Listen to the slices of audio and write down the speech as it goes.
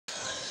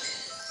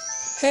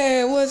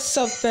Hey, what's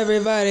up,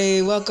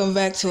 everybody? Welcome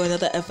back to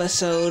another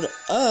episode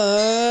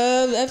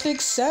of Epic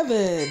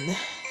 7.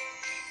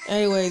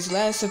 Anyways,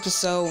 last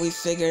episode we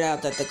figured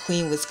out that the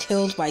queen was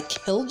killed by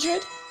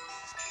Kildred?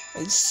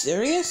 Are you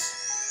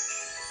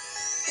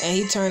serious? And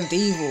he turned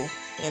evil,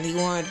 and he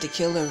wanted to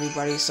kill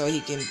everybody so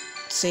he can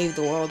save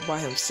the world by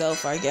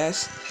himself, I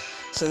guess.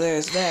 So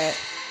there's that.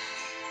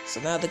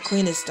 So now the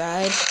queen has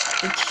died.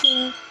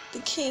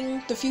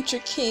 The future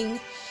king,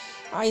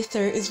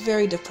 Arthur, is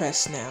very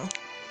depressed now.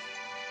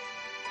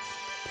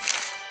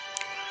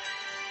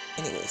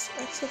 Anyways,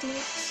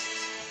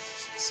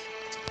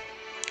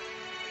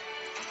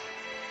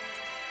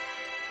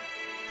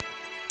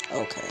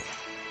 okay.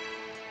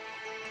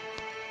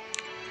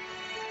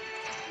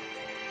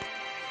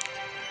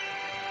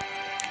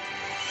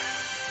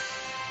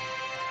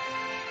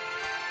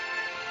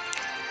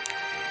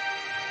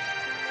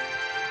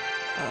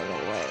 I don't know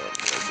why I'm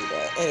gonna do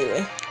that.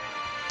 Anyway.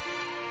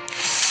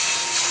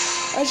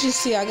 As you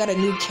see, I got a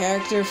new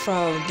character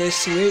from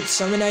this weird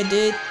summon I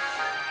did.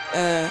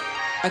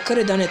 I could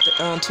have done it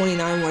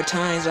 29 more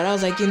times, but I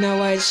was like, you know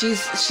what? She's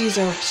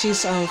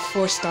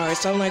 4 stars,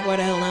 so I'm like, why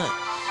the hell not?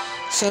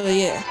 So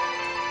yeah.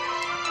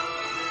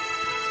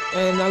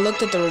 And I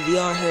looked at the review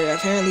on her.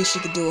 Apparently, she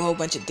could do a whole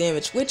bunch of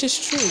damage, which is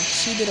true.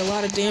 She did a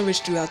lot of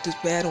damage throughout this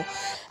battle.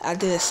 I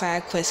did a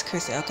side quest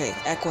cursing. Okay,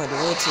 Echo the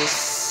road to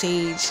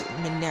Sage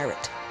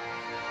Minaret.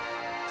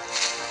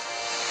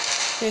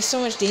 There's so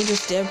much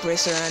dangerous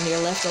debris around here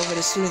left over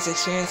the students'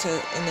 experience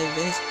in the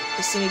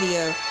vicinity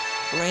of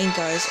Rain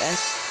Guards at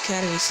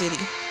Academy City.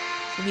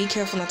 But be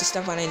careful not to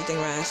step on anything,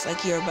 Raz,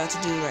 like you're about to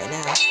do right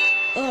now.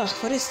 Ugh,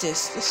 what is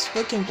this? This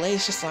broken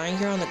blade's just lying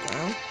here on the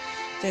ground?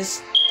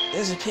 There's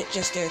a pit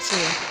just there,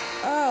 too.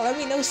 Oh, let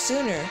me know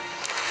sooner.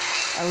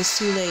 I was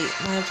too late.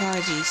 My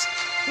apologies.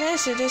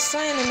 Master, there's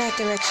sign in that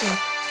direction.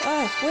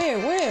 Oh,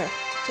 where?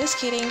 Just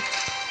kidding.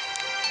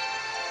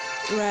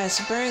 Raz,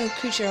 burning a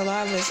creature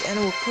alive is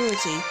animal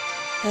cruelty.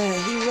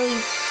 He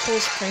really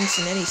pulls pranks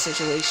in any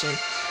situation.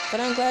 But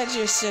I'm glad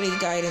you're steady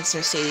guidance,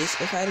 Mercedes.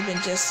 If I'd have been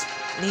just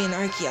me and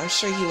Archie, I'm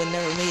sure you would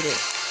never made it.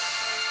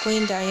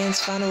 Queen Diane's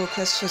final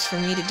request was for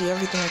me to do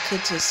everything I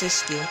could to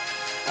assist you.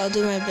 I'll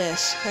do my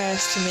best,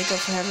 to make up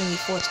for having me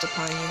forced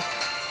upon you.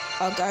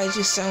 I'll guide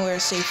you somewhere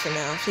safe for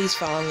now. Please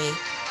follow me.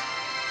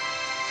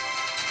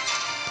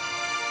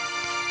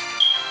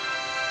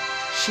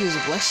 She was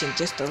blushing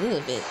just a little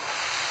bit.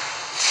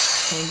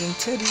 Hanging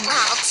titties.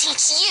 I'll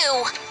teach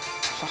you!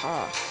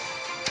 Haha.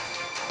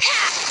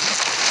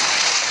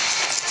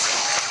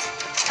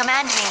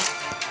 Command me.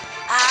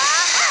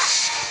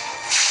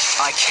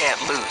 I can't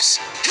lose.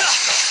 I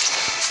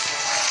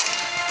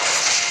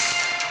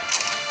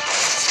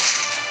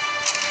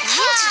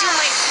need to do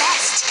my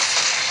best.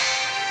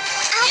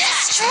 I'll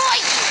destroy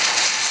you.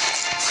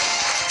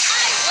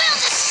 I will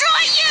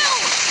destroy you!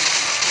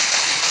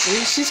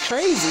 See, she's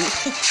crazy.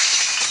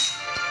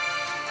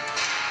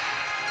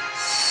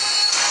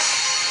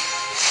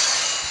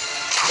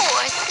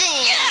 Poor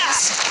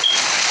things.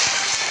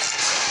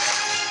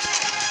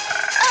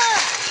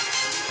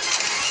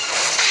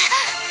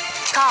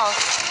 Call.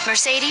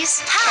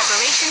 Mercedes,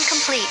 preparation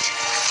complete.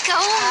 Go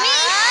me!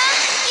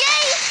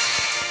 Yay!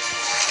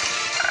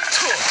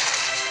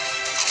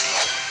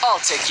 I'll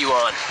take you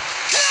on.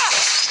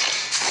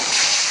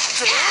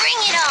 Bring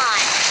it on!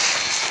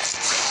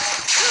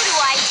 Who do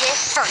I hit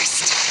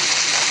first?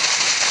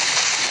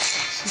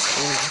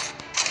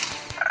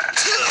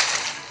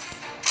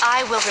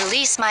 I will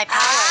release my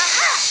power.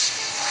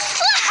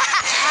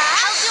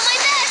 I'll do my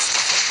best!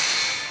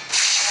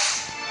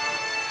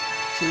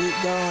 Keep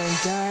going,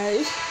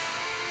 guys.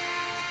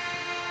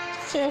 I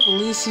can't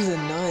believe she's a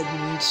nut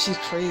and she's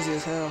crazy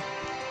as hell.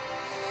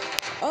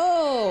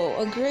 Oh,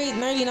 a great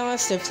knighty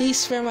monster. Please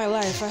spare my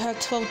life. I have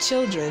 12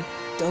 children.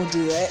 Don't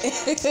do that.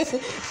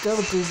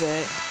 Don't do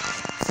that.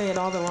 Saying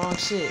all the wrong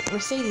shit.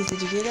 Mercedes,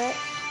 did you hear that?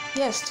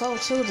 Yes,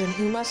 12 children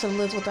who must have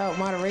lived without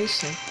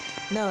moderation.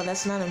 No,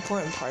 that's not an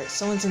important part.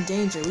 Someone's in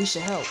danger. We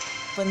should help.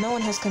 But no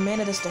one has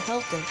commanded us to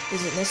help them.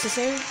 Is it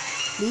necessary?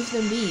 Leave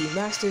them be.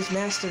 Master is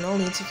master and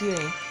only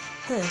interfering.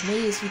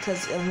 Maybe it's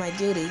because of my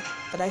duty,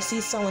 but I see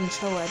someone in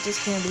trouble, I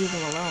just can't leave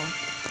them alone.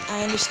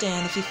 I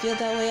understand. If you feel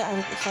that way, I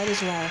will fight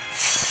as well.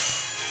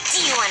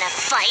 Do you want to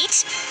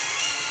fight?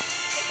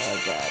 Oh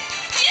god.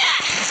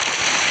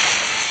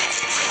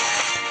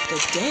 The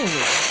damage.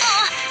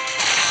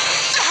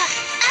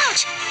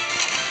 Ouch!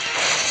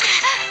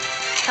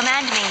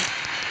 Command me.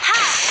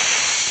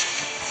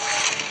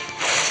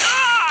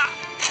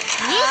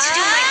 I need to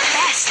do my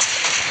best.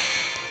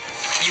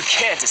 You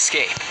can't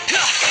escape.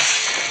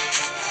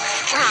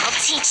 I'll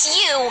teach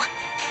you.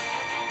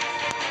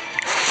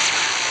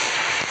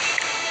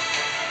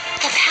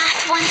 The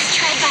path once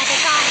tread by the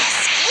goddess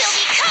will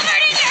be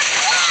covered in your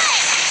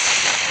blood!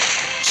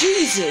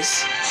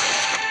 Jesus!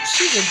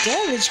 She's a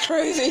damage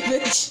crazy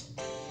bitch!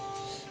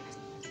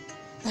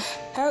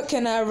 How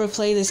can I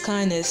replay this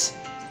kindness?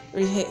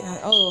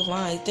 Oh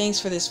my, thanks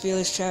for this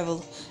fearless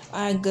travel.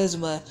 I'm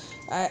Guzma.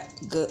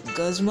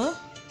 Guzma?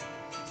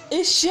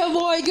 It's your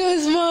boy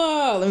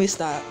Guzma! Let me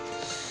stop.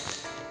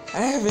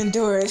 I have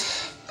endured.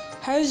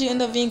 How did you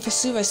end up being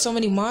pursued by so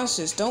many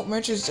monsters? Don't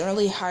merchants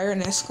generally hire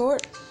an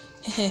escort?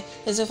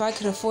 As if I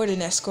could afford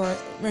an escort.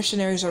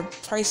 Mercenaries are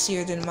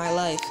pricier than my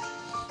life.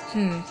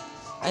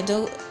 I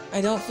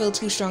don't feel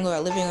too strong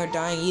about living or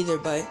dying either,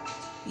 but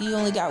you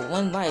only got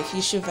one life.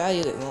 You should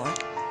value it more.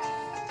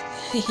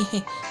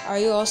 Are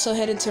you also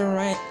headed to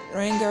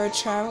Rangar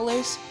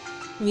travelers?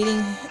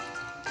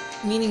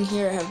 Meeting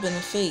here have been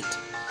a fate.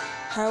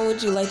 How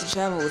would you like to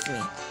travel with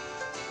me?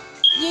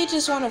 You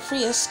just want a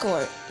free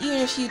escort. Even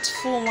if you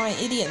fool my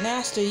idiot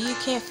master, you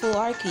can't fool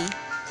Arky.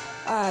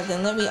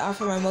 Then let me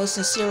offer my most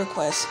sincere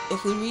request.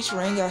 If we reach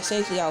Rangar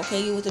safely, I'll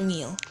pay you with a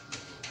meal.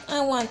 I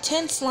want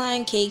 10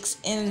 slime cakes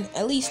and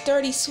at least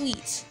 30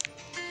 sweets.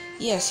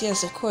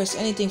 Yes, of course,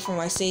 anything for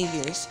my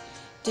saviors.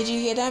 Did you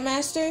hear that,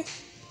 master?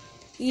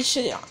 You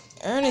should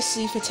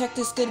earnestly protect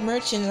this good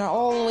merchant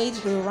all the way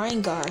to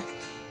Rangar.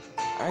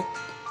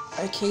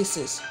 Our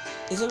cases.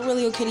 Is it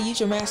really okay to use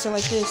your master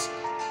like this?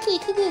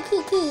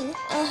 Cool.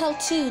 I'll help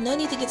too. No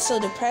need to get so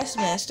depressed,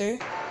 master.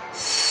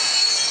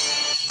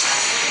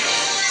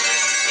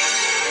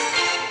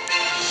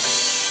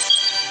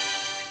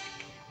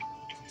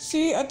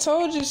 See, I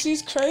told you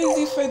she's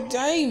crazy for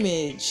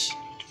damage.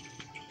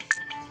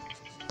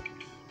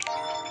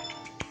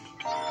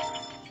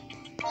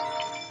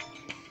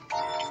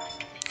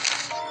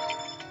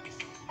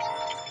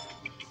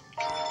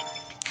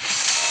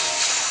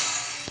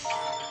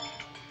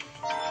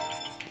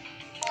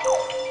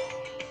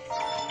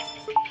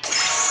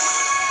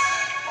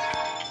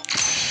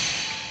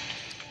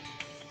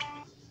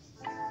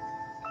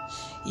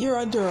 You're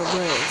under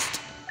arrest.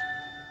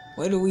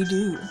 What do we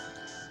do?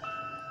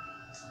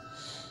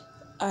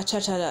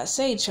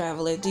 Say,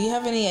 traveler, do you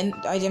have any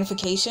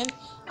identification?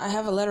 I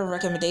have a letter of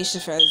recommendation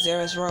for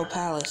Azera's Royal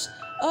Palace.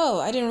 Oh,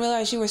 I didn't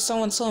realize you were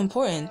someone so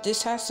important.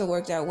 This has to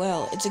work out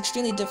well. It's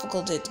extremely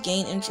difficult to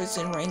gain interest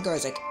in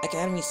Rangar's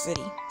Academy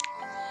City.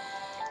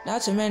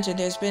 Not to mention,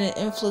 there's been an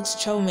influx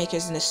of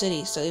troublemakers in the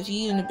city, so if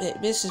you even a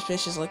bit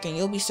suspicious looking,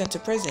 you'll be sent to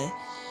prison.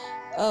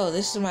 Oh,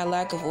 this is my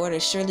lack of order,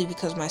 surely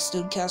because my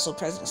student council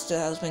president still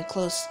has been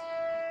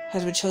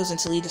chosen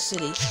to lead the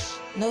city.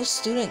 No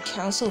student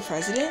council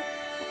president?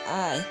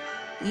 Aye.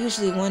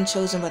 Usually one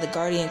chosen by the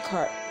Guardian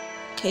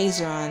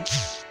Kaizeron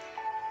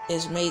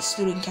is made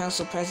student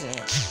council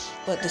president,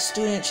 but the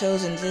student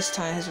chosen this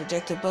time has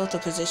rejected both the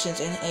positions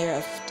and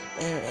heir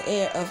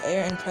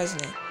and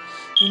president.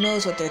 Who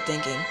knows what they're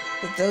thinking?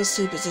 With those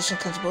two positions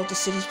comes both the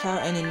city's power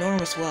and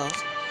enormous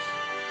wealth.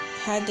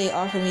 Had they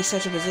offered me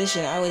such a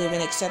position, I would have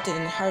been accepted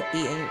in a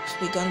heartbeat and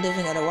begun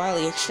living a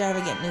wildly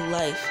extravagant new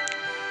life.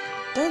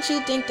 Don't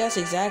you think that's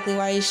exactly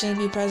why you shouldn't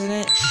be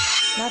president?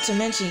 Not to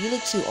mention, you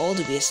look too old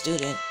to be a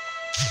student.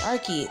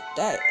 Arky,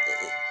 that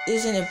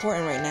isn't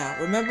important right now.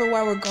 Remember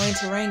why we're going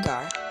to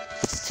Rangar.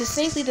 To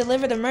safely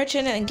deliver the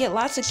merchant and get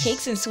lots of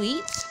cakes and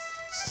sweets?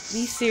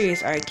 Be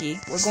serious, Arky.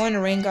 We're going to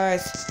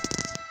Rangar's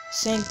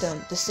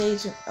sanctum, the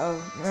stage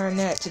of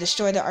Marinette, to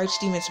destroy the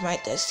archdemon's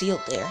might that's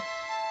sealed there.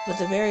 But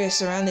the barrier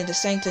surrounding the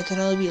sanctum can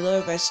only be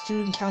lowered by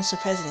student council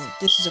president.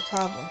 This is a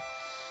problem.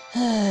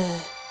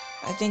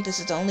 I think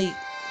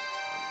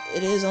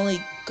it is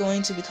only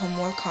going to become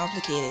more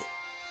complicated.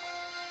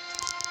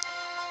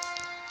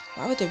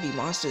 Why would there be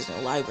monsters in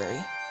a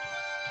library?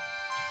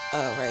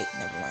 Oh, right,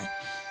 never mind.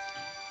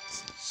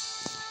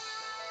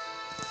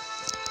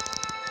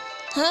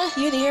 Huh?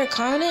 You're the heir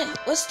covenant?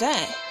 What's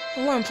that?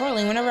 And more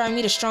importantly, whenever I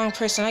meet a strong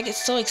person, I get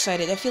so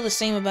excited. I feel the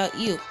same about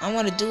you. I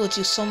want to duel with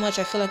you so much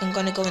I feel like I'm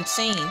going to go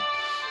insane.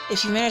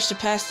 If you manage to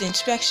pass the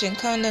inspection,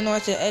 come to the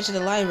north edge of the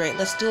library.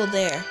 Let's duel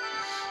there.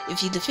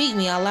 If you defeat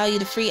me, I'll allow you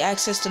to free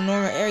access to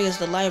normal areas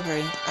of the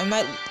library. I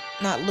might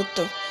not look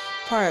the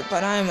part,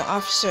 but I am an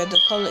officer of the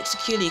Public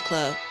Security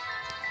Club.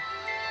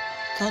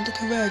 Come to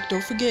correct,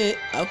 don't forget.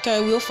 Okay,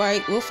 we'll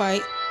fight.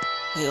 Wait,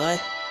 what?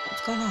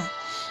 What's going on?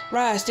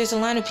 Rise, there's a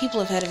line of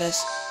people ahead of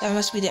us. That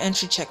must be the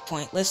entry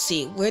checkpoint. Let's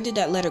see, where did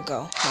that letter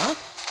go?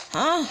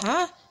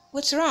 Huh?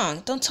 What's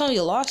wrong? Don't tell me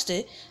you lost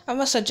it. I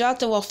must have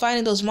dropped it while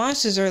fighting those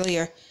monsters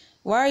earlier.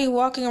 Why are you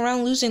walking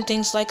around losing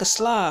things like a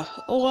slob?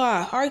 Oh,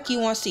 Arky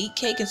wants to eat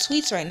cake and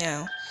sweets right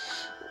now.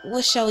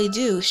 What shall we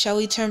do? Shall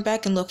we turn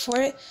back and look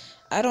for it?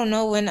 I don't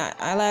know when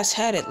I last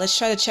had it. Let's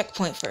try the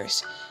checkpoint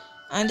first.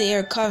 I'm the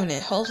heir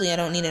covenant. Hopefully I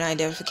don't need an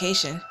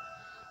identification.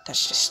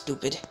 That's just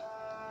stupid.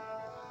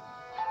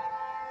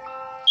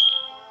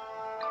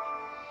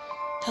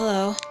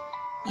 Hello.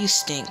 You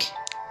stink.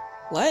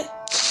 What?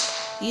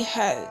 You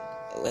had...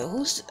 Wait,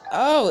 who's...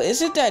 Oh,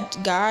 is it that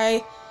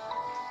guy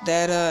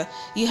that,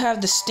 you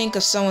have the stink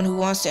of someone who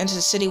wants to enter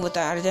the city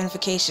without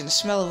identification, the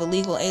smell of a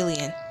legal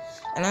alien.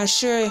 And I'm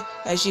sure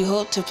as you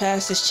hope to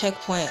pass this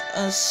checkpoint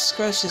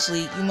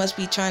unscrupulously, you must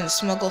be trying to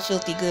smuggle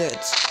filthy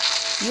goods.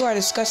 You are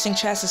disgusting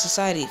trash of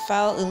society,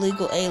 foul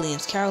illegal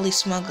aliens, cowardly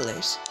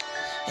smugglers.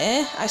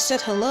 I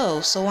said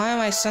hello, so why am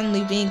I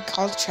suddenly being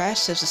called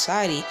trash of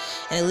society,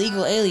 an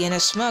illegal alien, a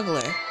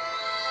smuggler?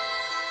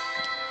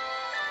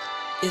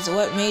 Is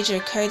what Major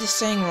Curtis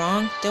saying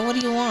wrong? Then what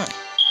do you want?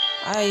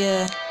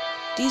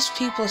 These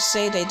people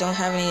say they don't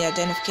have any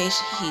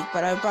identification key,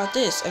 but I brought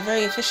this, a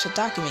very official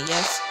document,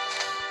 yes?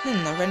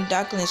 A written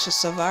document for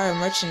Savara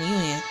Merchant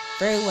Union.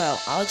 Very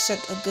well, I'll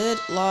accept a good,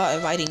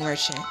 law-abiding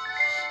merchant.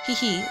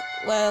 Hee.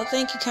 Well,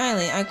 thank you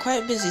kindly. I'm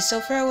quite busy,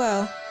 so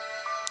farewell.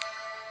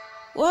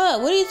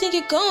 What? Where do you think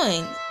you're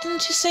going?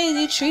 Didn't you say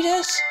you'd treat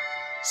us?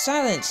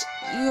 Silence.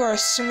 You are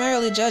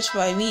summarily judged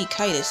by me,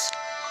 Kitus.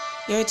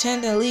 Your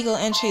intent and illegal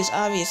entry is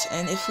obvious,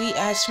 and if we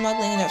add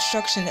smuggling and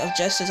obstruction of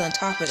justice on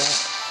top of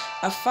that,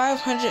 a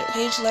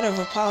 500-page letter of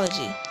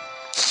apology.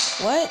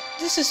 What?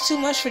 This is too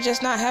much for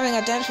just not having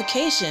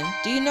identification.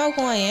 Do you know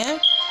who I am?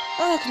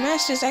 Oh, look,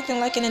 Master's acting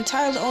like an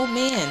entitled old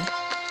man.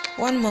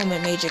 One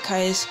moment, Major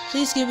Kitus.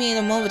 Please give me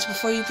the moments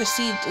before you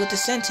proceed with the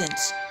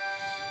sentence.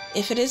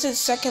 If it isn't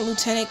Second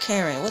Lieutenant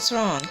Karen, what's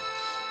wrong?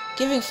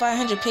 Giving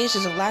 500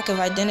 pages of lack of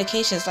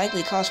identification is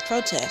likely to cause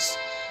protests.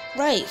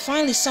 Right,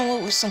 finally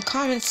someone with some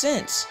common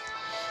sense.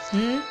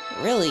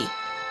 Really?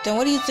 Then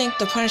what do you think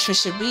the punishment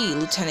should be,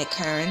 Lieutenant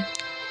Karen?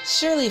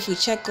 Surely if we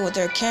check what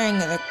they're carrying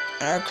in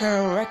our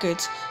criminal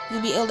records,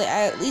 we'll be able to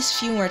add at least a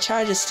few more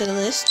charges to the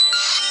list.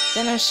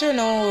 Then I'm sure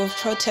no one will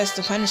protest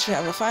the punishment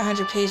of a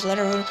 500-page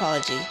letter of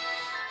apology.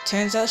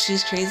 Turns out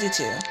she's crazy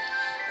too.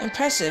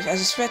 Impressive,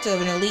 as expected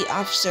of an elite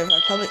officer of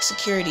our public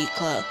security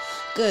club.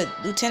 Good.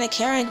 Lieutenant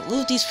Karen,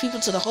 move these people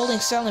to the holding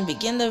cell and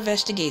begin the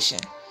investigation.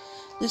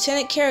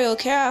 Lieutenant Carey will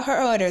carry out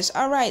her orders.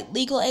 Alright,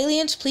 legal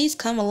aliens, please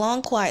come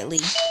along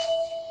quietly.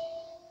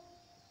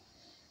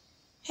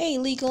 Hey,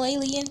 legal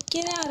alien,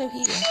 get out of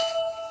here.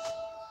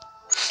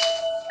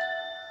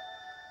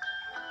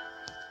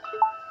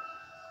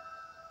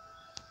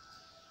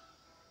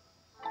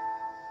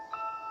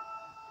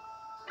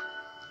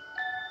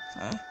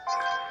 Huh?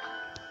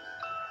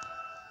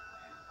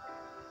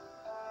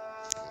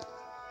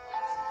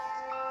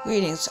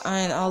 Greetings, I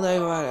am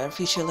Alda,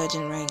 future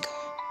legend rank.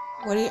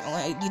 What do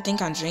you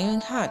think I'm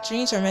dreaming?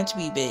 Dreams are meant to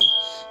be big.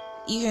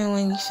 Even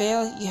when you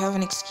fail, you have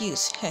an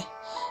excuse. Heh.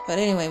 But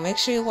anyway, make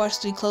sure you watch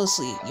 3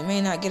 closely. You may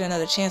not get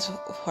another chance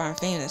before I'm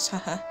famous.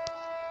 Haha.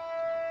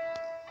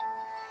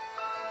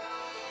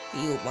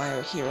 You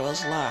admire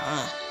heroes a lot,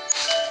 huh?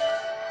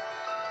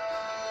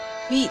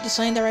 Meet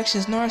displaying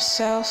directions north,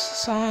 south,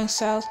 song,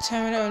 south,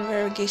 terminal, and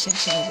verification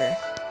chamber.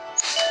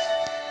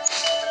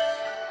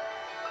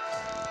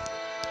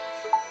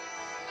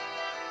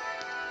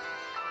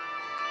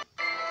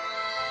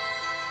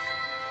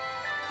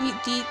 Beat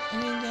deep,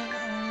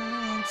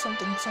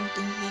 something,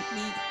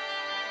 beat.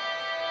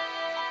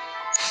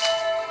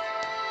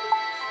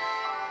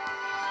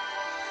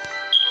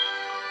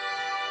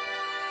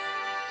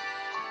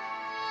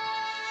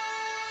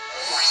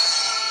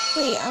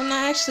 Wait, I'm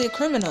not actually a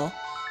criminal.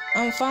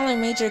 I'm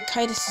following Major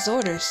Kitus'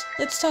 orders.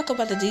 Let's talk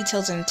about the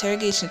details in the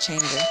interrogation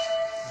chamber.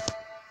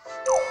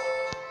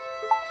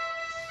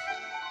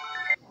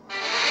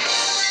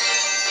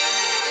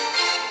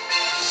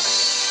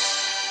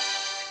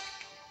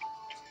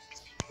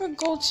 We're a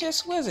gold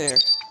chest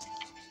wizard.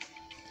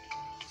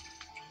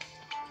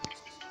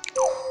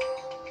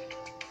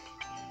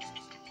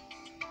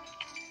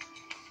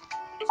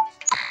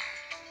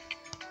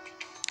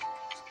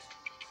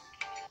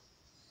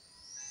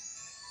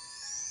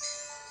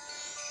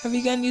 Have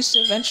you gotten used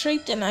to adventure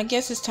rate? Then I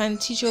guess it's time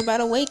to teach you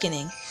about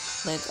awakening.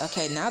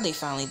 Okay, now they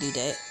finally do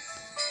that.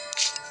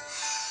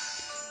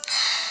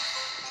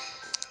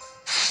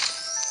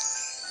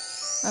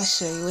 I'll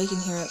show you. Awaken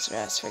Hero's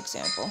Rest, for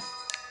example.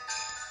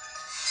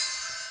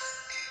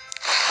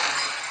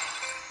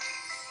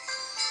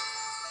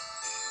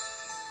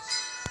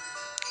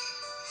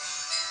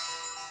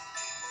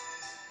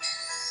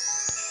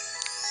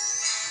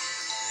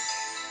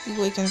 You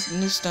awaken a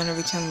new stone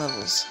every 10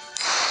 levels.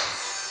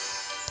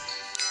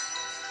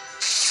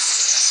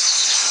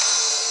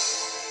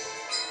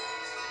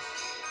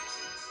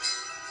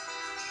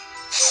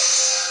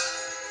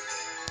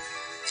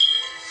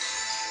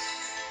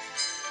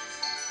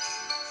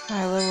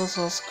 High levels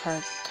also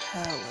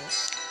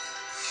Catalyst.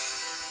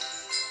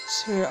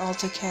 Spirit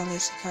Altar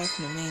Catalyst apart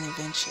from the main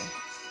adventure.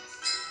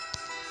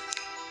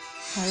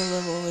 Higher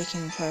level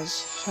awakening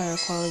requires higher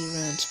quality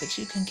runes, but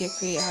you can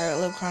create higher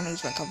level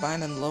chronicles by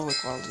combining lower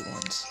quality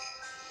ones.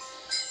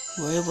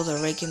 You were able to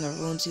awaken the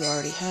runes you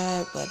already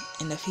had, but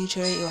in the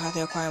future you'll have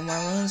to acquire more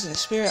runes in the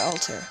Spirit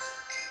Altar.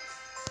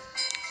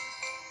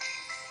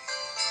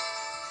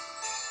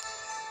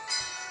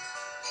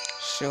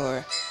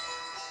 Sure.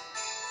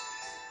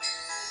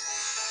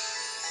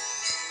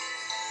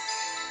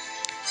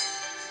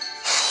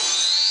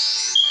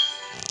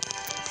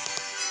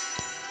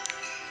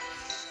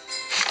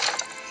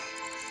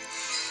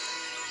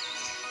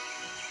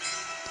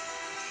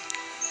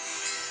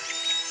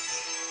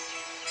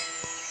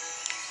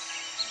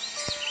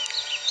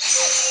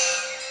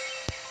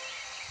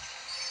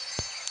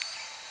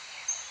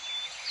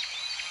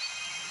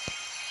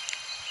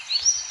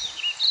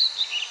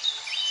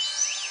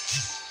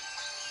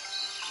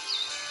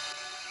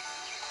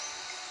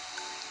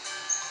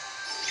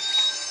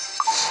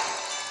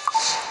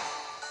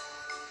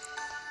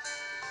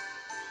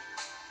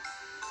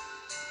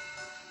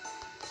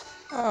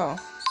 Oh.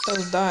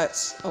 Those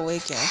dots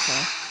awaken,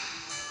 okay.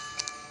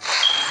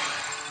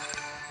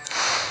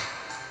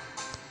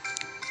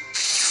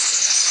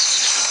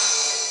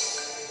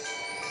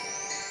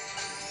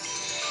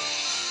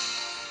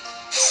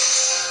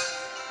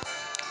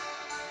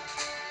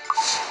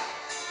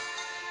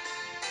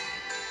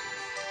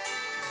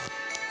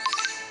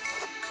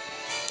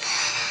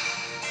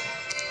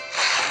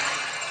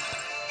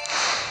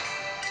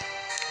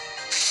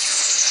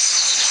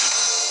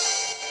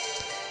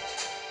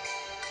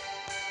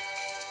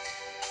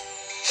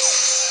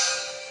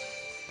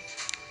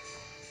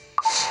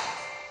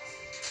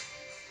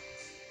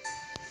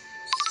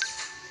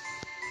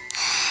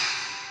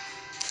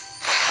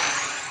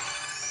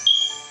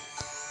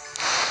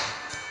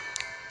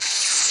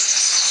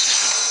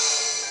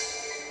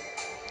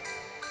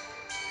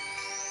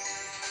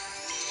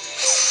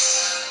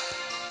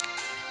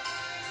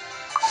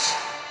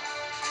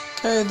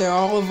 Okay, they're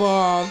all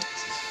evolved.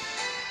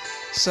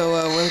 So,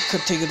 we'll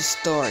continue the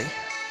story.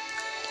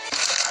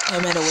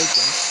 I'm at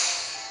Awaken.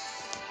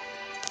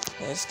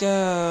 Let's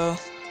go.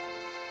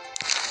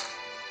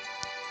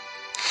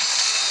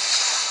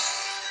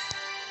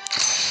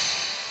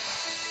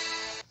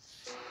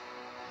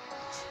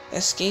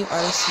 Escape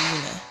artist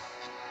Yuna.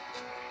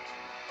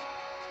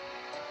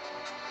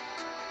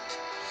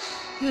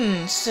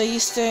 So you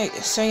say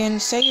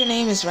your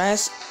name is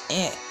Ras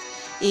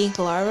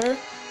Eglarer?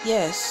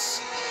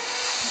 Yes.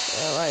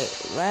 Right,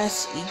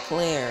 Ras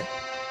Eclair.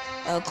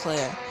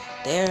 Eclair.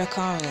 They're a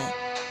comment.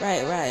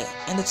 Right.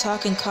 And the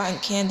talking cotton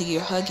candy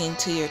you're hugging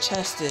to your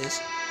chest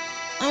is.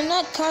 I'm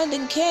not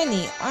cotton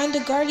candy. I'm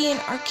the guardian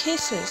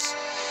Arcesis.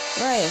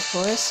 Right, of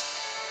course.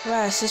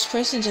 Ras, this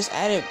person just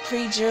added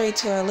pre-jury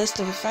to our list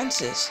of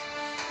offenses.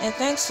 And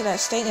thanks to that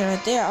statement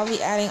right there, I'll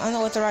be adding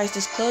unauthorized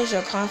disclosure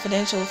of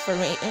confidential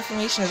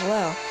information as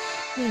well.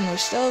 We're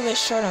still a bit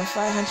short on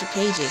 500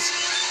 pages.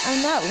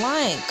 I'm not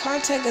lying.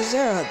 Contact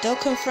Azura. They'll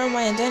confirm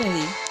my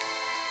identity.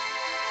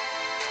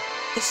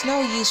 It's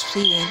no use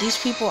pleading. These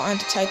people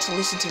aren't the type to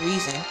listen to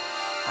reason.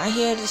 I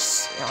hear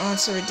this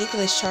answer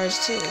ridiculous charge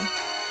too.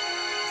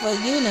 But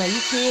Yuna,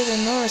 you created an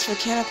enormous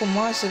mechanical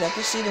monster that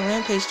proceeded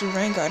rampage through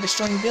Vanguard,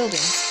 destroying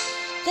buildings.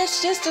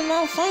 That's just a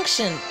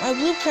malfunction. My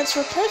blueprints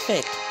were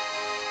perfect.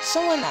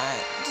 Someone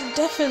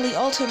definitely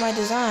altered my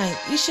design.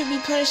 You should be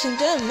punishing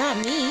them, not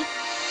me.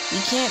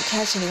 You can't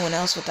catch anyone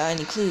else without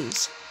any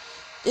clues.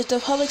 If the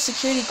Public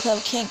Security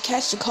Club can't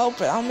catch the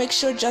culprit, I'll make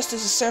sure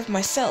justice is served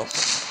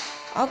myself.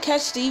 I'll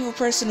catch the evil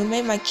person who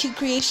made my cute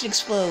creation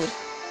explode.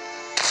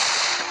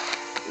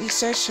 We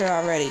searched her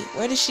already.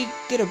 Where did she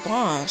get a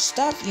bomb?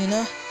 Stop,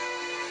 Yuna.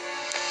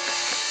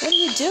 What are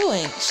you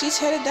doing? She's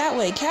headed that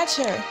way. Catch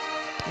her.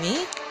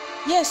 Me?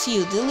 Yes,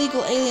 you, the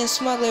illegal alien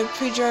smuggler,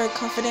 pre-jury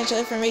confidential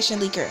information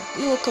leaker.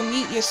 We will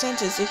commute your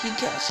sentence if you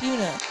catch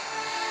Yuna.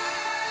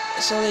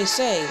 So they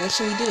say. What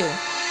should we do?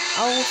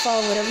 I will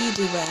follow whatever you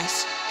do,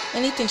 Ras.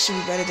 Anything should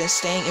be better than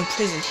staying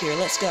imprisoned here.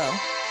 Let's go.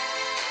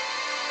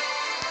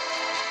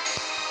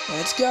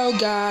 Let's go,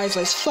 guys.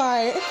 Let's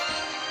fight.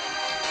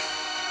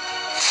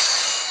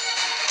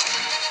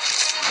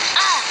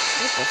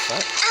 What the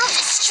fuck? I'll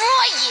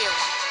destroy you.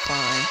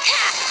 Fine.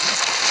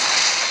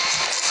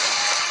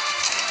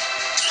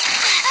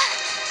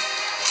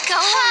 Go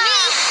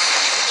me.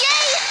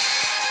 Yay!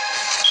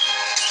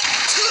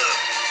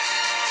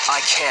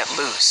 I can't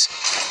lose.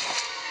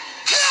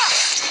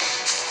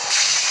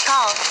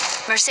 Call.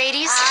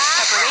 Mercedes,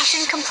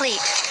 preparation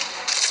complete.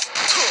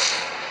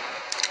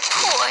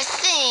 Poor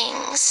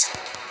things.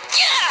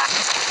 Yeah!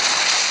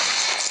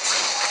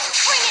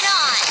 Bring it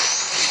on.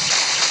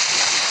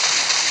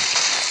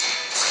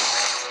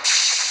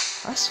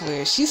 I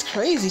swear, she's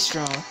crazy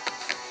strong.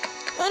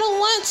 I don't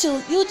want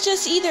to. You'll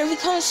just either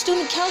become a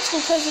student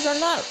council president or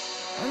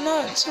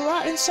not to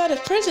rot inside a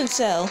prison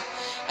cell.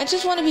 I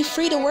just want to be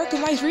free to work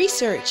on my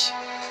research.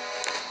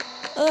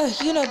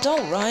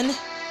 Don't run.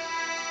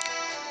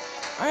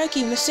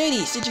 Araki,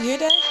 Mercedes, did you hear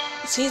that?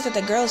 It seems that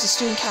the girl is the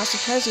student council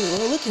president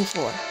we're looking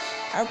for.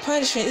 Our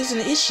punishment isn't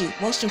an issue.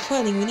 Most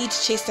importantly, we need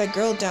to chase that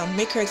girl down,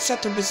 make her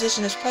accept her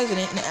position as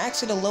president, and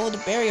ask her to lower the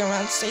barrier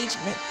around Sage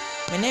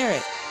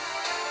Minaret.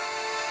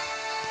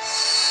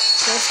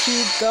 Let's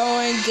keep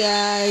going,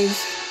 guys.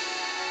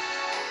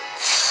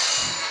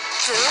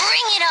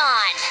 Bring it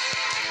on.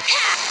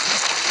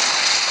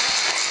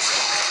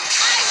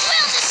 I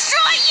will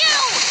destroy you.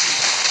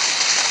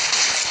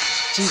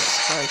 Jesus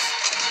Christ.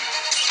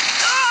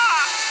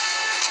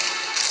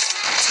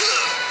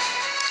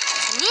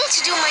 I need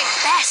to do my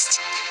best.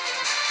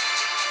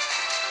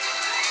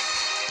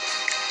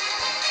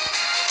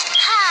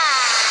 Yeah.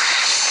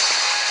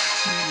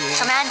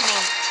 Command me.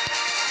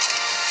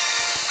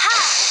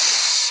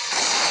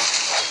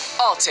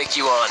 I'll take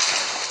you on.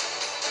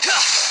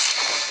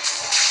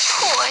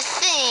 Poor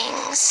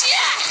things.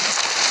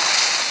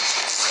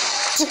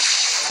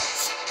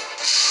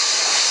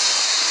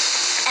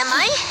 Am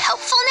I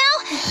helpful now?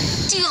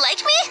 Do you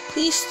like me?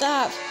 Please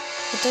stop.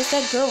 But does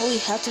that girl really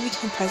have to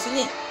become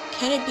president?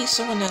 Can it be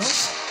someone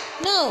else?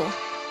 No.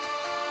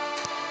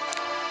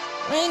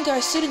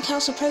 Vanguard student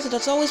council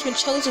president has always been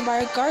chosen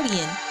by our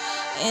guardian.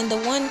 And the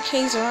one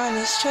Kaiseran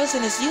is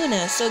chosen is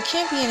Yuna, so it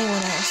can't be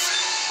anyone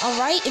else.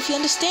 Alright, if you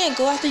understand,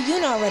 go after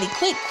Yuna already.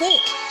 Quick,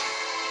 quick!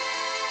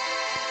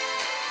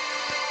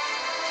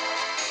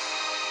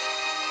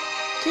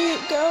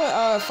 Keep going.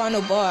 Oh,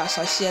 final boss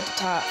I see at the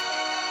top.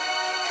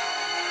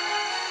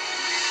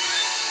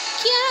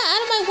 Yeah,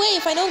 out of my way.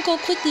 If I don't go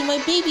quickly, my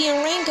baby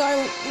and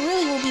Rengar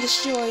really will be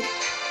destroyed.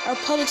 Our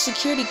public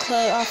security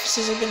club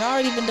officers have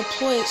already been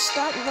deployed.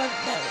 Stop that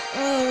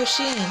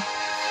machine.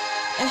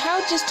 And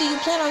how just do you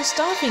plan on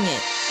stopping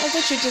it? I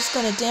bet you're just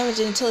gonna damage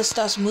it until it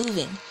stops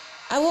moving.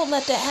 I won't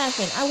let that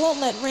happen. I won't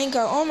let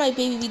Rengar or my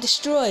baby be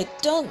destroyed.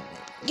 Don't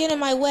get in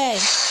my way.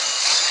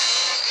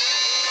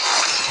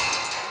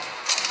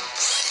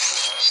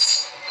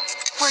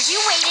 Were you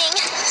waiting?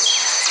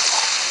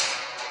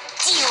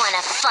 Do you want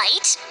to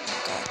fight?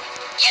 Okay.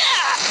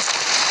 Yeah!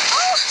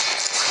 Oh!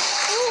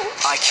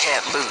 I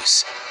can't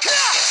lose.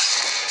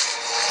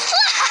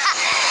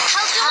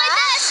 I'll do my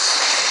best!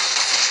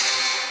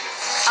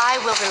 I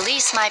will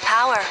release my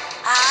power.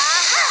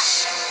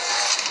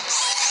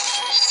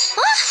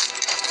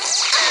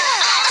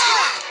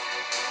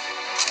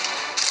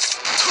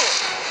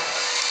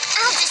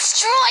 I'll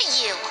destroy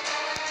you!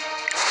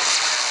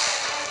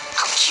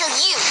 I'll kill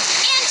you!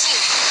 And you!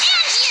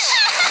 And you!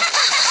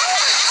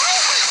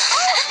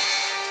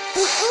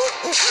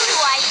 Who do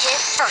I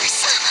hit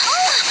first?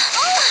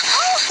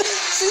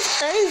 She's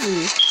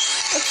crazy.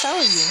 I'm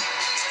telling you.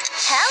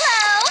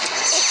 Hello!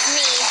 It's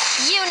me,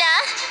 Yuna!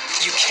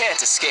 You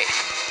can't escape.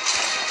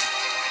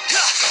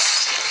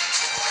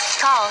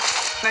 Call.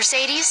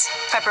 Mercedes,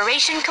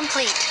 preparation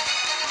complete.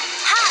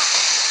 Ha!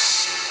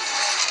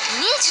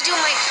 Need to do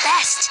my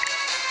best.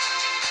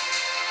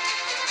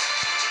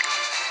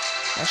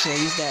 Actually, I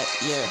used that.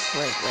 Yeah,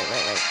 right.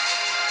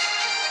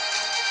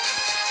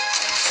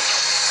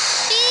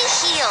 Be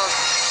healed.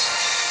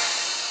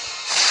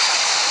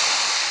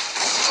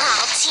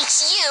 I'll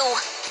teach you.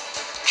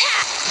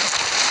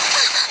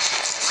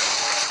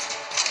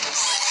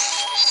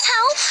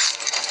 Help!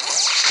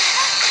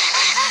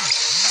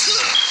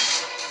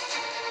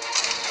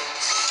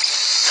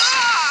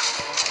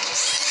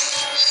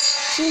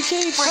 She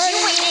keeps Were you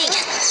hurting me. waiting?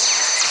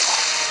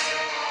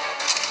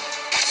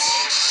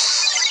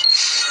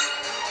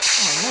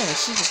 Oh man,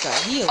 she just got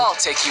healed. I'll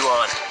take you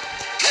on.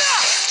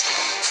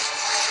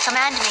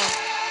 Command me.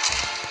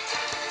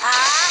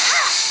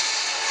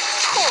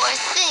 Poor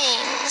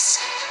things.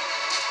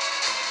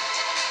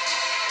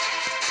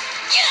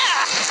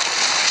 Yeah!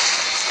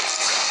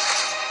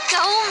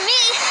 Go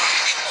me!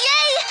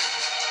 Yay!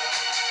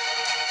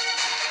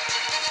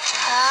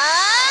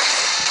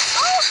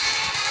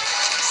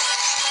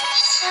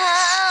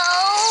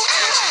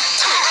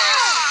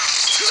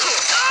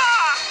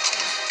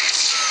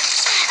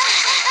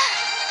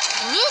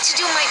 I need to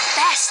do my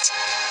best.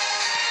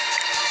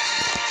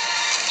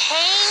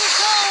 Pain,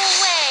 go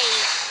away.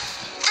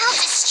 I'll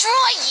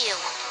destroy you.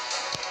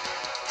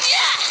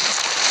 Yeah!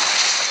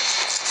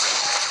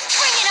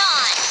 Bring it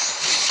on.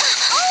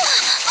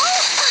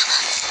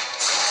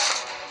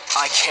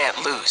 I can't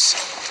lose.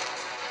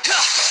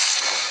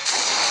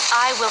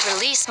 I will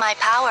release my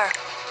power.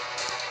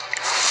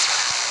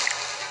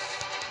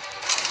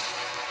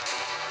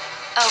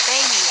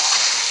 Obey me.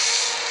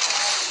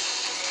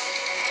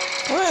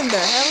 What in the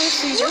hell is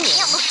she You doing?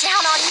 can't look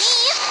down on me.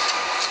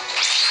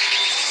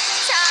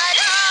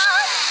 Ta-da!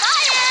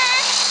 Fire!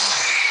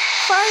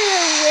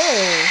 Fire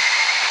where?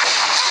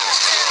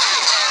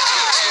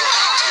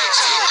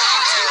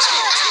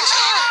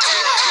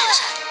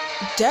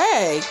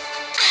 Dang.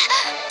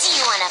 Do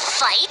you want to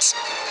fight?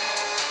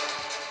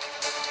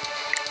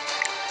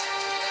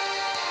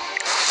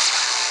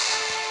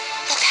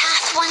 The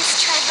path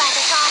once tread by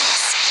the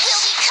goddess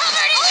will be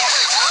covered in your...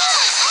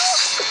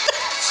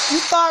 You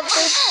thought,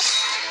 bitch.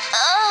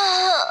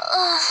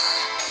 Oh.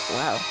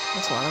 Wow,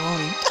 that's why I'm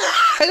only.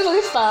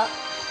 Let stop.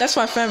 That's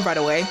my friend, by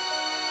the way.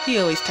 He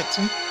always texts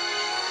me.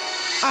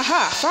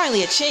 Aha!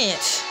 Finally a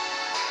chance.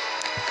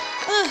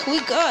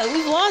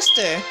 We've lost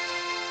her.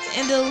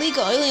 And the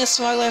illegal alien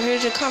smuggler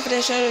heard your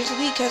confidential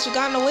leak has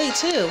gotten away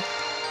too.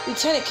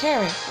 Lieutenant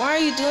Karen, why are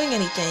you doing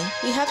anything?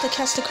 We have to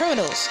catch the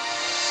criminals.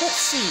 Let's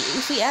see.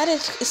 If we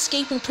added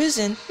escaping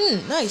prison,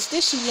 nice.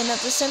 This should be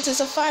another sentence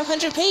of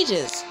 500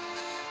 pages.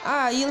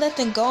 Ah, you let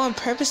them go on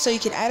purpose so you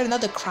can add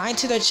another crime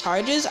to their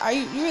charges?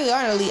 You really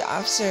are an elite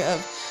officer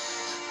of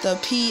the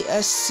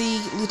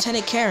PSC,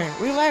 Lieutenant Karen.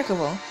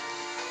 Remarkable.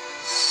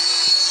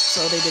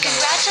 So they did that.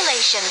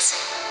 Congratulations.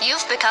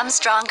 You've become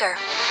stronger.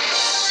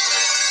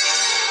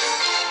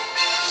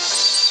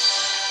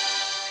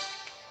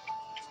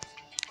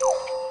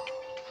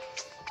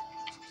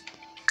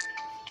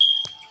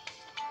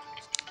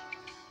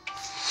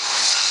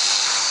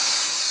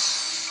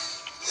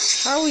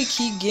 How we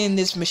keep getting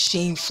this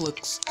machine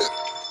flux?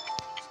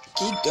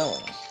 Keep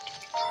going.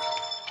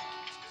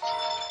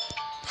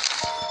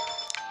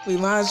 We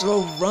might as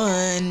well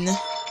run.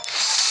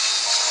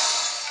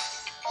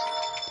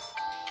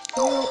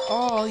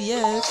 Oh,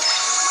 yes.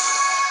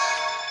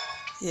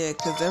 Yeah,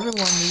 because everyone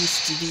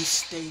needs to be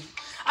stable.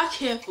 I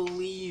can't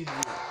believe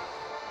it.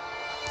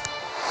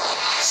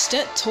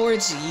 step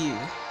towards you.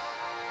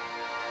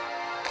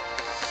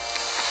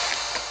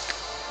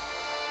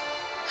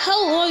 How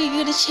long are you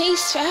gonna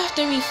chase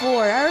after me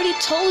for? I already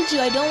told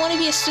you I don't want to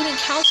be a student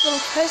council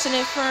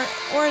president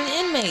or an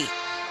inmate.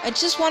 I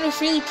just want to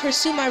freely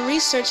pursue my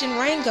research in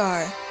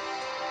Rangar.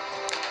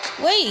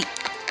 Wait,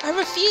 I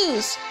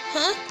refuse.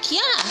 Huh?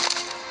 Yeah.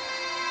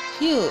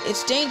 Phew,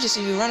 it's dangerous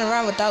if you run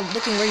around without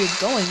looking where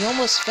you're going. You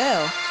almost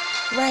fell.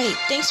 Right,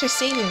 thanks for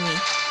saving me.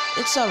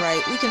 It's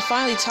alright, we can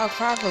finally talk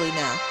properly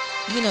now.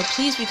 Yuna,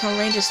 please become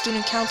Ranger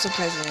Student Council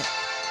President.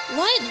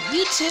 What?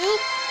 You too?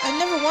 I've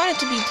never wanted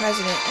to be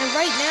president, and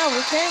right now,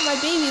 repairing my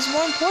baby is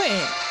more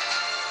important.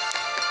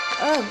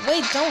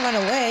 Wait, don't run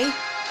away.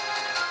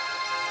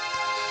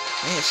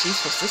 Man, she's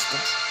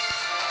persistent.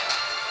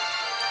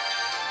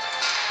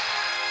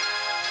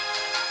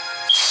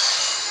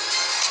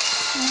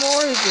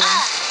 Morgan.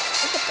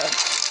 Look at that.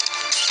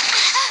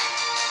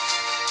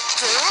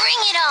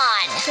 Bring it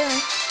on!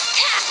 Okay.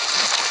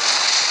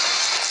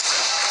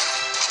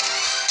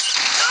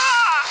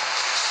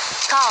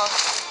 Call.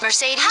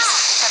 Mercedes,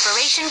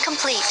 preparation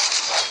complete.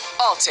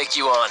 I'll take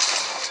you on.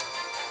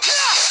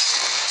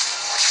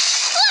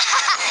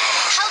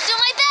 I'll do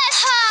my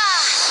best!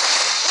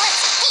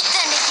 Let's beat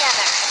them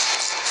together!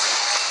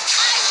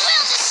 I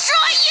will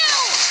destroy you!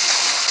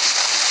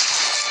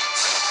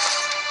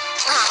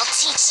 I'll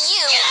teach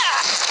you!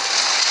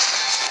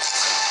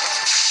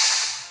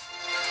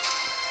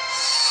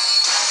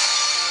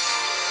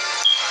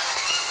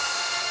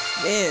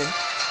 Man,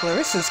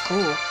 Clarissa's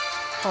cool.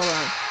 Hold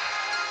on.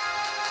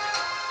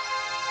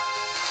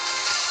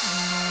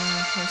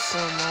 It's a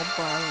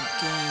mobile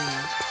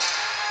game.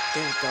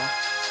 There we go.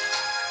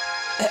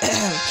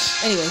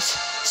 Anyways,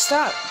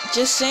 stop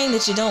just saying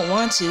that you don't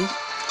want to.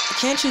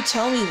 Can't you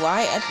tell me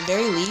why at the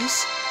very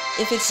least?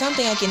 If it's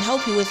something I can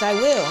help you with, I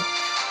will.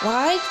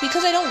 Why?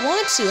 Because I don't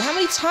want to. How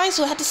many times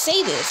do I have to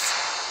say this?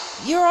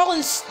 You're all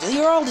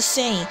the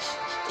same.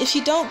 If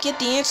you don't get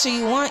the answer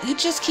you want, you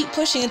just keep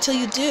pushing until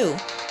you do.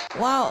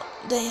 Wow,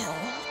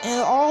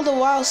 and all the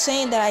while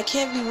saying that I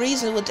can't be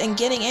reasoned with and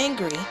getting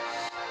angry.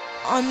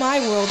 On my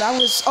world, I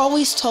was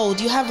always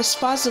told you have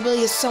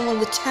responsibility as someone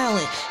with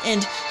talent,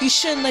 and you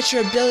shouldn't let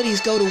your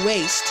abilities go to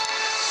waste.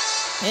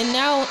 And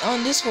now,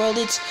 on this world,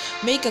 it's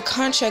make a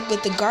contract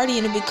with the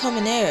Guardian and become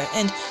an heir,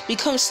 and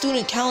become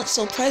student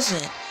council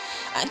president.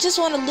 I just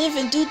want to live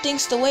and do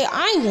things the way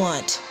I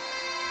want.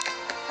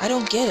 I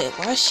don't get it.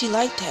 Why is she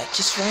like that?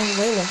 Just running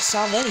away won't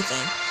solve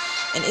anything.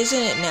 And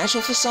isn't it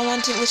natural for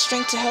someone with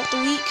strength to help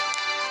the weak?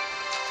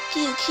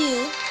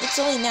 Q, it's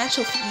only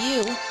natural for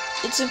you.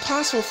 It's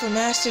impossible for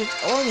Master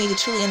or me to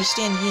truly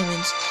understand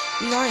humans.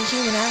 We aren't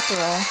human after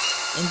all.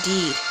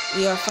 Indeed,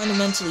 we are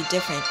fundamentally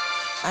different.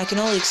 I can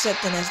only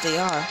accept them as they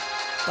are.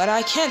 But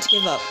I can't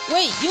give up.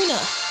 Wait,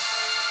 Yuna!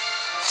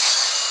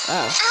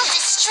 Oh. I'll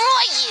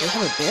destroy you! They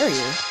have a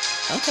barrier.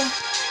 Okay.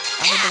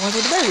 I have the ones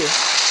with the barrier.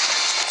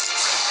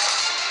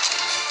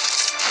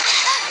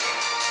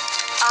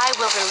 I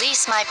will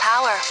release my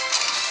power.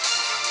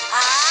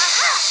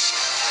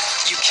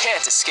 You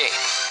can't escape.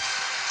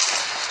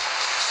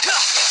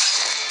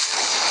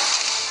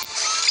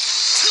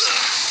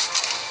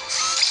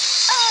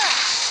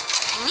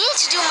 I need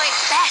to do my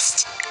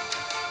best.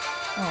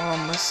 Oh,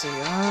 let's see.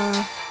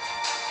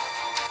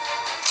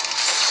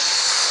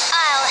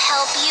 I'll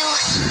help you.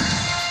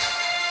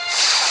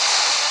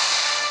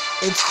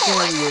 It's Poor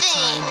barrier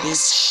time, things.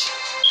 bitch.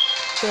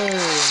 Burn.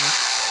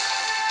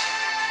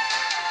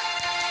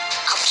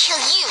 I'll kill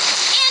you,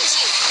 and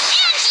you,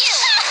 and you!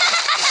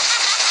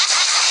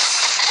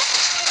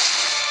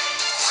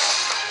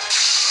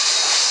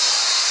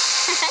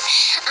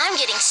 I'm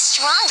getting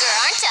stronger,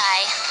 aren't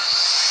I?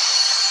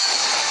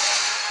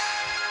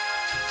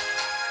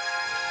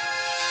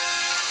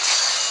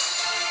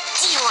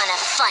 Do you want to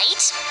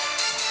fight?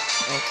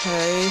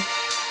 Okay.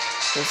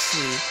 Let's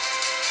see.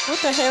 What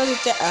the hell is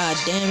that? Ah,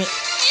 damn it.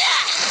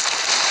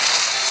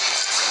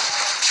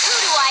 Who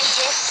do I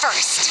hit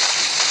first?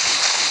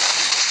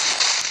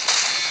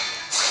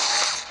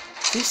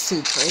 He's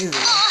too crazy.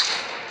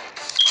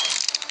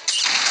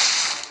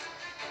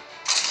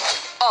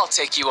 I'll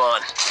take you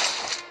on.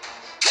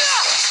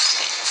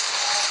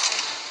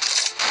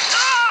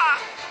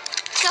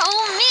 Go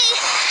me!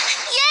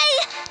 Yay!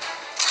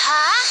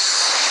 Huh?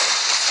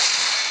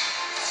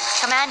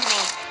 Command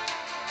me.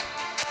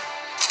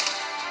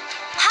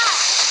 Ha!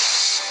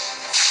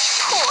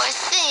 Poor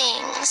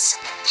things.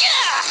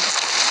 Yeah!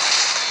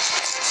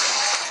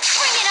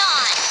 Bring it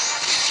on!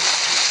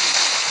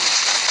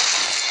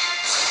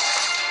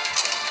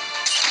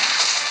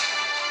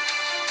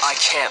 I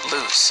can't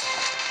lose.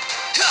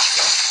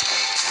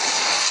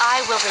 I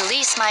will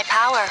release my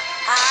power.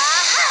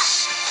 Aha!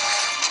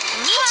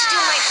 Need to do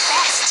my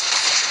best.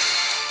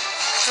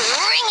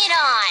 Bring it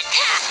on!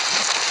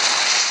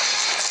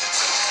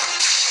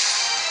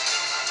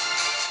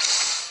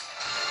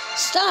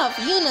 Stop!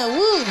 Yuna,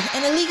 woo!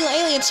 An illegal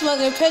alien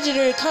smuggler,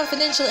 predator,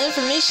 confidential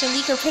information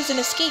leaker, prison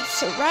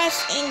escapes.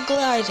 Ras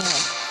Inglaire.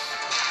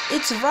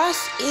 It's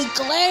Ras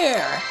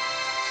Inglaire.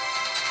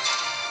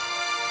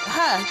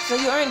 Ha! So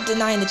you aren't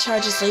denying the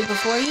charges laid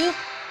before you?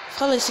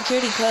 Public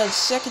Security Club's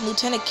 2nd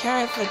Lieutenant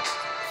Karen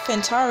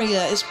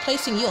Fantaria is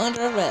placing you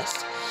under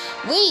arrest.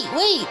 Wait,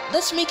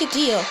 let's make a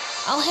deal.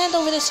 I'll hand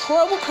over this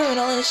horrible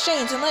criminal in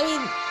exchange and let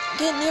me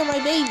get near my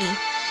baby.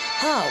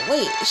 Huh,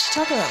 wait, is she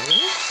talking about me?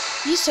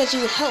 You said you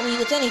would help me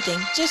with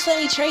anything. Just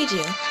let me trade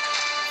you.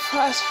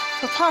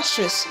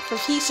 Preposterous. For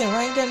peace and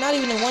Ranga, not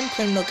even one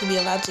criminal can be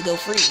allowed to go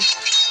free.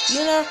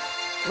 Yuna,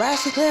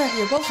 Raz and Claire,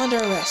 you're both under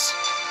arrest.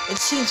 It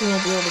seems we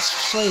won't be able to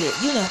persuade it.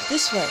 Yuna,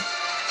 this way.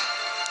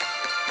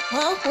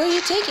 Well, where are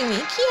you taking me?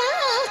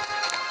 Yeah!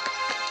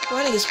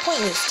 Running is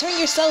pointless. Turn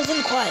yourselves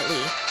in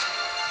quietly.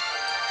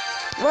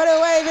 Run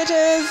away,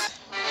 bitches!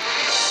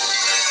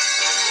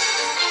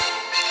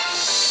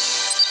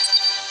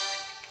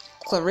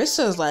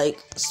 Clarissa's like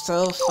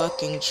so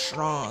fucking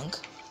strong.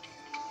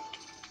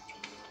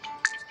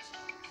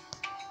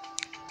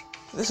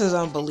 This is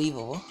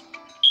unbelievable.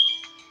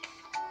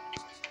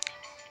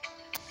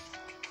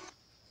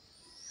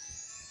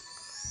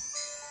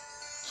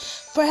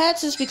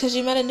 Perhaps it's because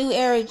you met a new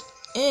era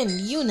in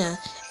Yuna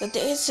that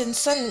there is a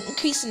sudden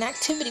increase in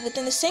activity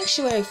within the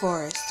sanctuary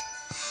forest.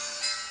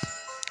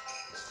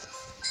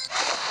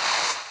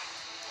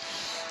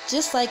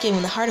 Just like it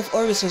when the heart of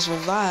Orbis was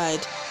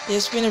revived,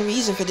 there's been a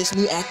reason for this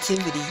new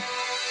activity.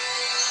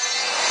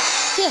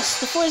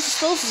 Yes, the forest of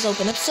souls is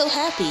open. I'm so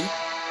happy.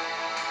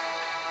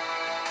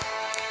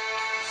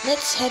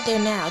 Let's head there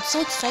now. It's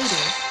so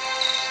exciting.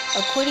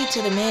 According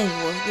to the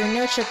manual, your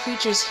nurture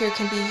creatures here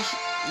can be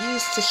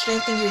used to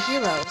strengthen your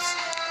heroes.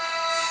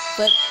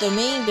 But the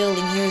main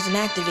building here isn't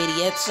activated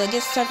yet, so I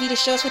guess it's time for you to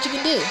show us what you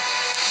can do.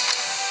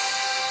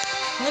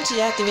 Once you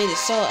activate it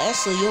so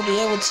Esley, you'll be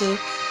able to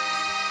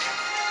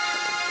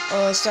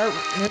start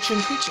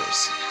nurturing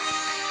creatures.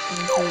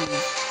 Improve.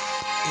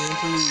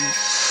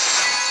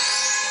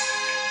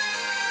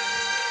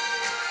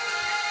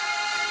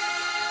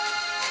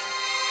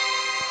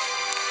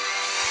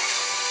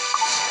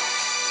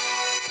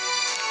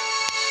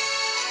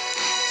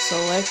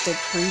 Select a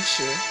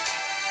creature.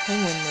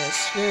 Penguin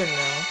Spirit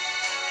now.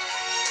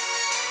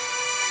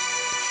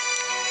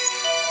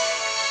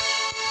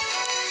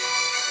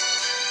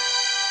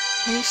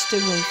 Any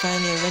Stigling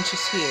find the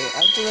adventures here.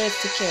 Outdoor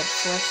to camp,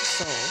 flesh of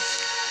souls.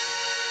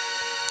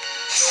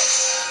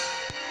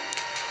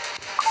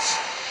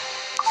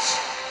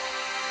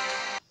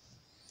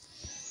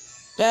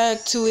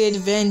 Back to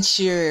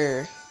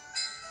adventure.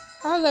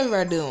 How's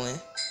everybody doing?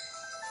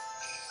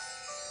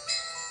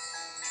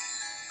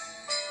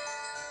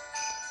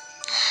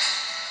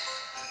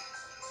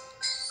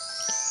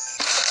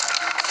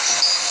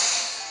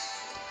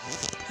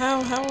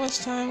 How much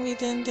time we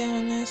been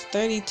doing this?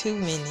 32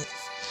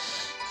 minutes.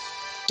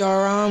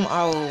 Durham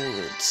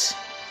out.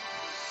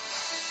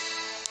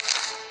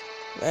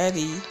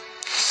 Ready.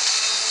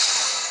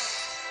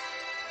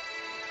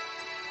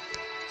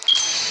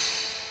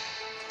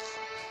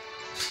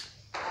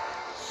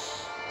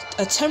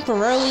 A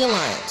temporary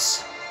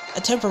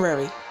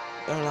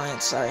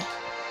alliance, sorry.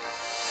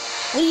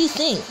 What do you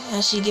think?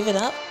 Has she given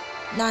up?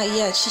 Not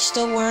yet, she's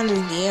still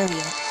wandering the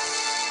area.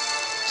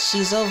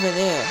 She's over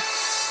there.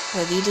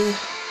 But you do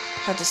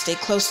have to stay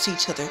close to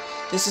each other.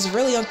 This is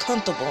really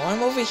uncomfortable.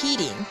 I'm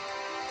overheating.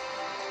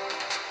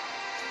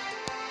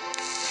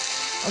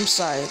 I'm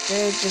sorry,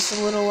 they're just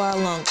a little while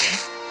longer.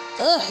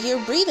 Ugh,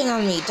 you're breathing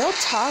on me. Don't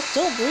talk,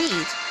 don't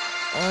breathe.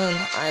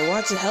 I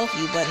want to help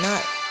you, but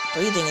not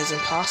breathing is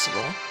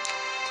impossible.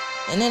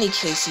 In any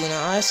case, Yuna,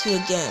 I'll ask you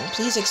again.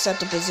 Please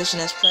accept the position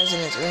as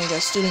president of Rengar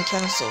Student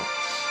Council.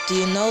 Do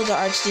you know the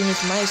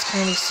Archdemon's might is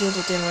currently sealed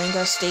within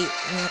Rengar State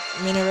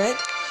Minaret?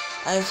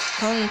 I've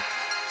come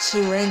to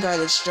Rengar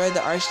to destroy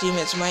the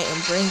Archdemon's might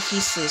and bring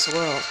peace to this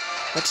world.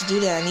 But to do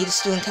that, I need a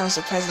Student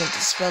Council president to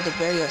dispel the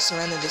barrier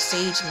surrounding the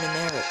Sage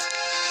Minaret.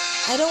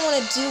 I don't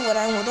want to do what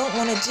I don't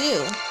want to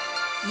do.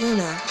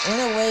 Yuna,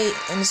 run away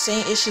and the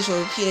same issues will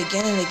repeat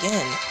again and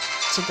again.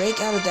 To break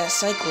out of that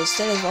cycle,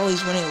 instead of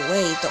always running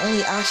away, the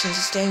only option is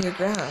to stand your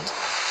ground.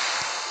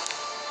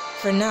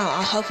 For now,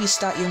 I'll help you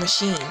start your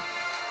machine.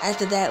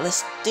 After that,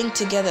 let's think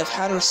together of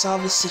how to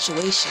resolve this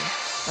situation.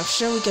 I'm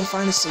sure we can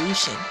find a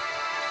solution.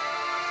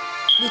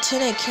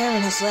 Lieutenant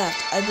Karen has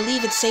left. I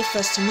believe it's safe for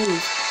us to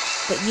move.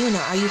 But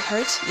Yuna, are you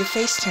hurt? Your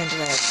face turned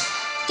red.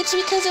 It's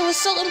because it was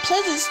so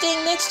unpleasant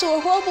staying next to a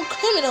horrible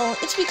criminal.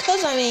 It's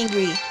because I'm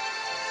angry.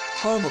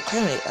 Horrible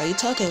criminal? Are you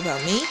talking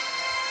about me?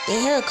 The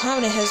Hero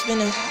Commandant has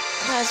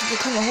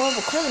become a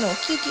horrible criminal.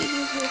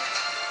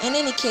 In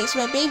any case,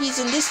 my baby's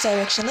in this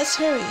direction. Let's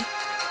hurry.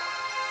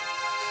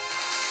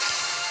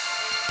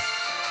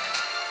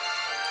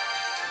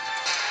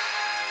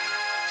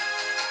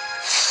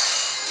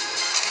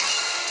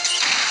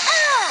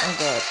 Oh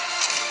god.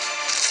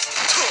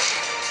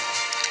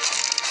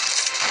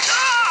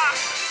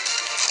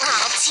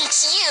 I'll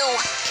teach you.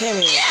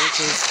 Carry it,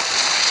 bitches.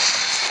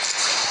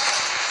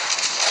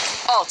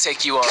 I'll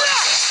take you on.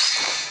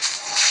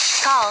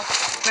 Call.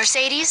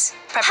 Mercedes,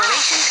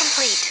 preparation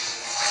complete.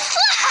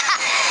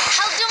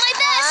 I'll do my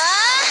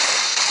best.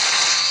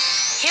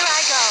 Here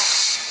I go.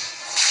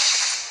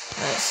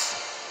 Nice.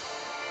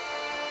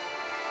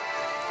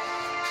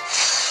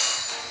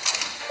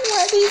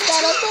 Why these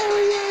got up there?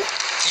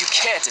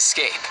 can't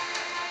escape.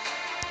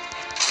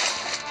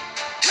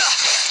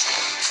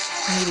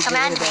 I need to get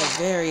rid of that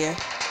barrier.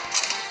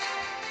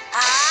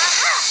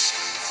 Aha!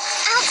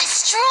 I'll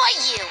destroy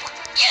you!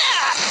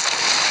 Yeah!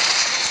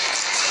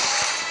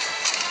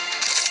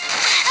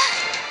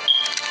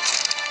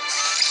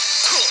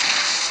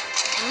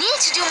 I need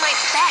to do my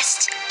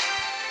best.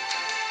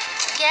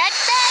 Get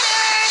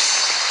better!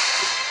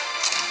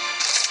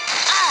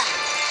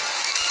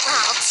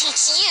 I'll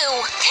teach you!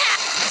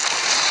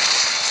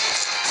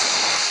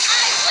 I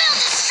will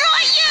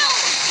destroy you!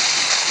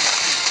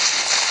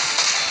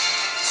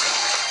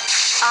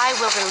 I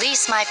will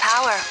release my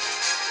power.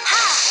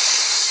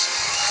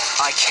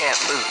 I can't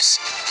lose.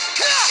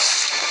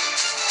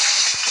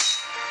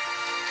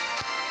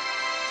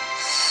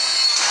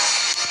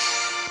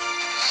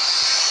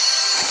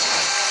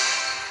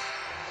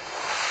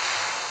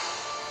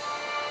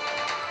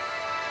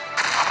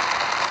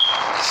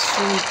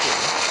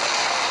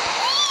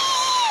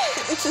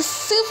 It's a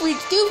super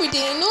duper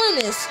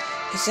enormous.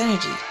 It's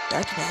energy.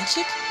 Dark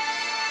magic?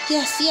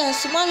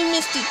 Yes. Mommy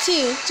missed it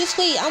too. Just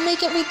wait, I'll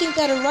make everything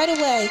better right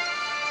away.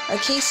 Our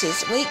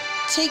cases. Wait,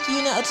 take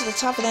Yuna up to the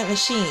top of that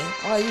machine.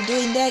 While you're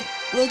doing that,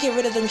 we'll get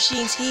rid of the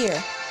machines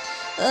here.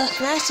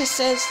 Master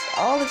says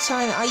all the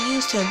time I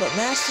used him, but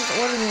Master's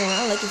ordering me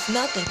around like it's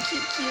nothing.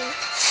 Cute.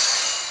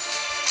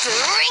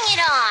 Bring it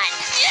on!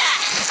 Yeah!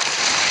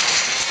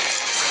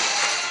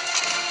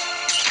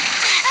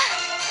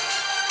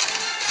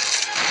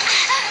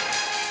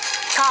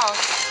 Call.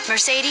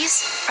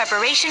 Mercedes,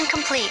 preparation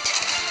complete.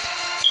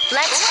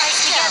 Let's fight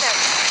together.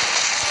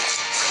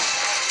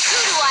 Who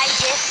do I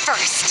hit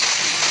first?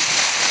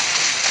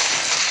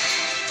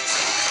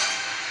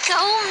 Go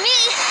me!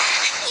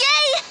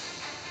 Yay!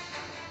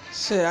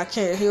 Shit, I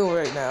can't heal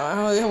right now. I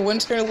only have one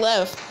turn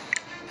left.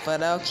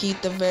 But I'll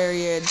keep the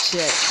barrier in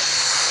check.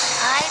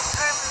 I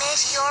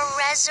permit your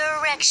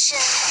resurrection.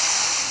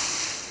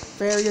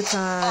 Barrier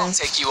time. I'll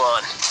take you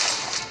on.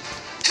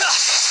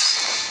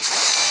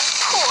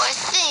 Poor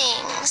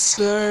things.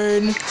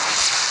 Burn,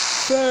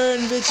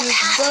 bitches,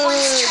 Path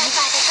once burn. tread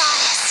by the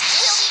goddess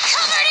will be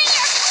covered in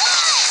your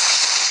blood.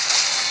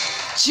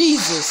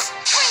 Jesus.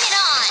 Bring it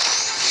on.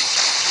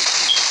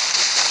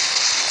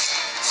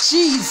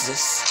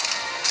 Jesus.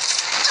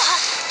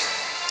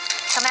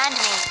 Command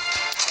me.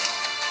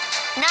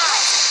 Now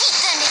let's beat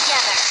them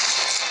together.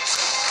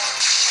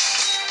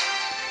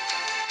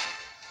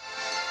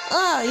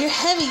 Oh, you're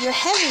heavy.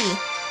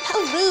 How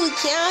rude,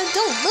 Kian.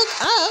 Don't look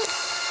up.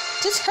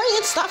 Just hurry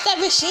and stop that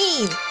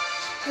machine.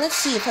 Let's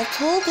see, if I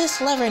pull this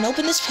lever and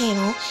open this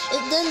panel,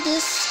 and then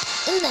this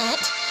and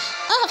that.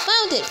 Oh,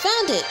 found it.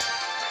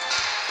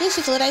 This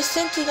is what I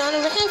sent it on a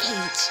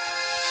rampage.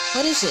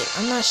 What is it?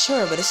 I'm not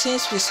sure, but it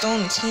seems to be a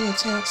stone containing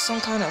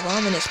some kind of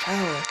ominous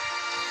power.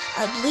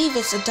 I believe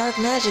it's a dark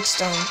magic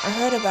stone. I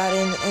heard about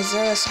it in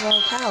Azera's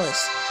Royal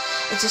Palace.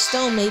 It's a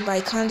stone made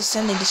by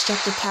condescending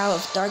destructive power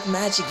of dark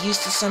magic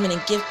used to summon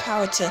and give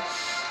power to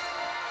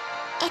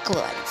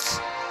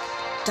acolytes.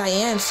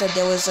 Diane said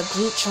there was a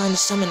group trying to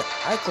summon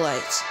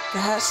acolytes.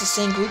 Perhaps the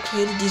same group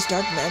created these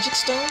dark magic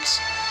stones?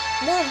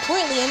 More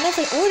importantly, I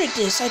never ordered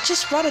this. I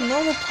just brought a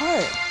normal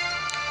part.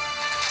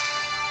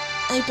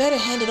 I better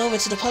hand it over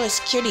to the Public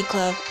Security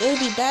Club. It would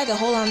be bad to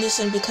hold on this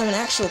and become an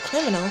actual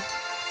criminal.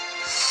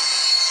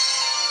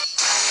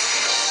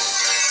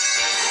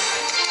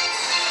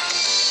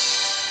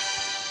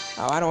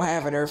 Oh, I don't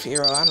have an Earth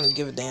Hero. I don't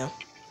give a damn.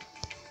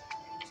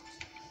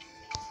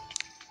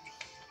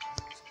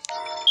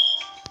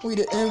 We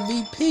the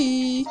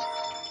MVP.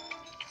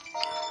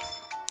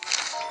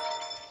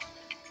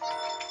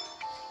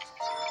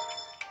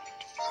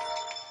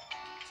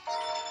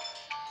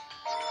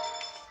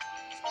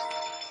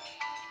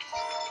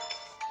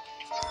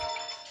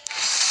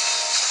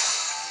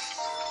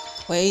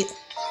 Wait,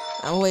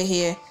 I'm wait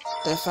here.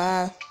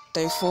 35,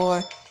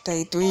 34,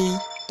 33,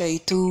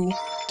 32,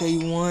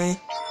 31,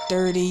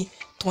 30,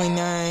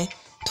 29,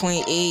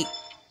 28,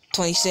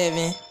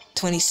 27,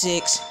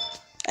 26.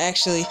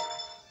 Actually,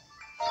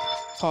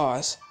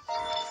 pause.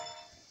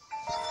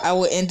 I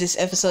will end this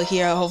episode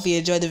here. I hope you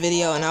enjoyed the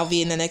video, and I'll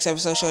be in the next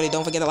episode shortly.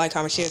 Don't forget to like,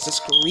 comment, share,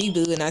 subscribe,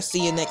 and I'll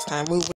see you next time.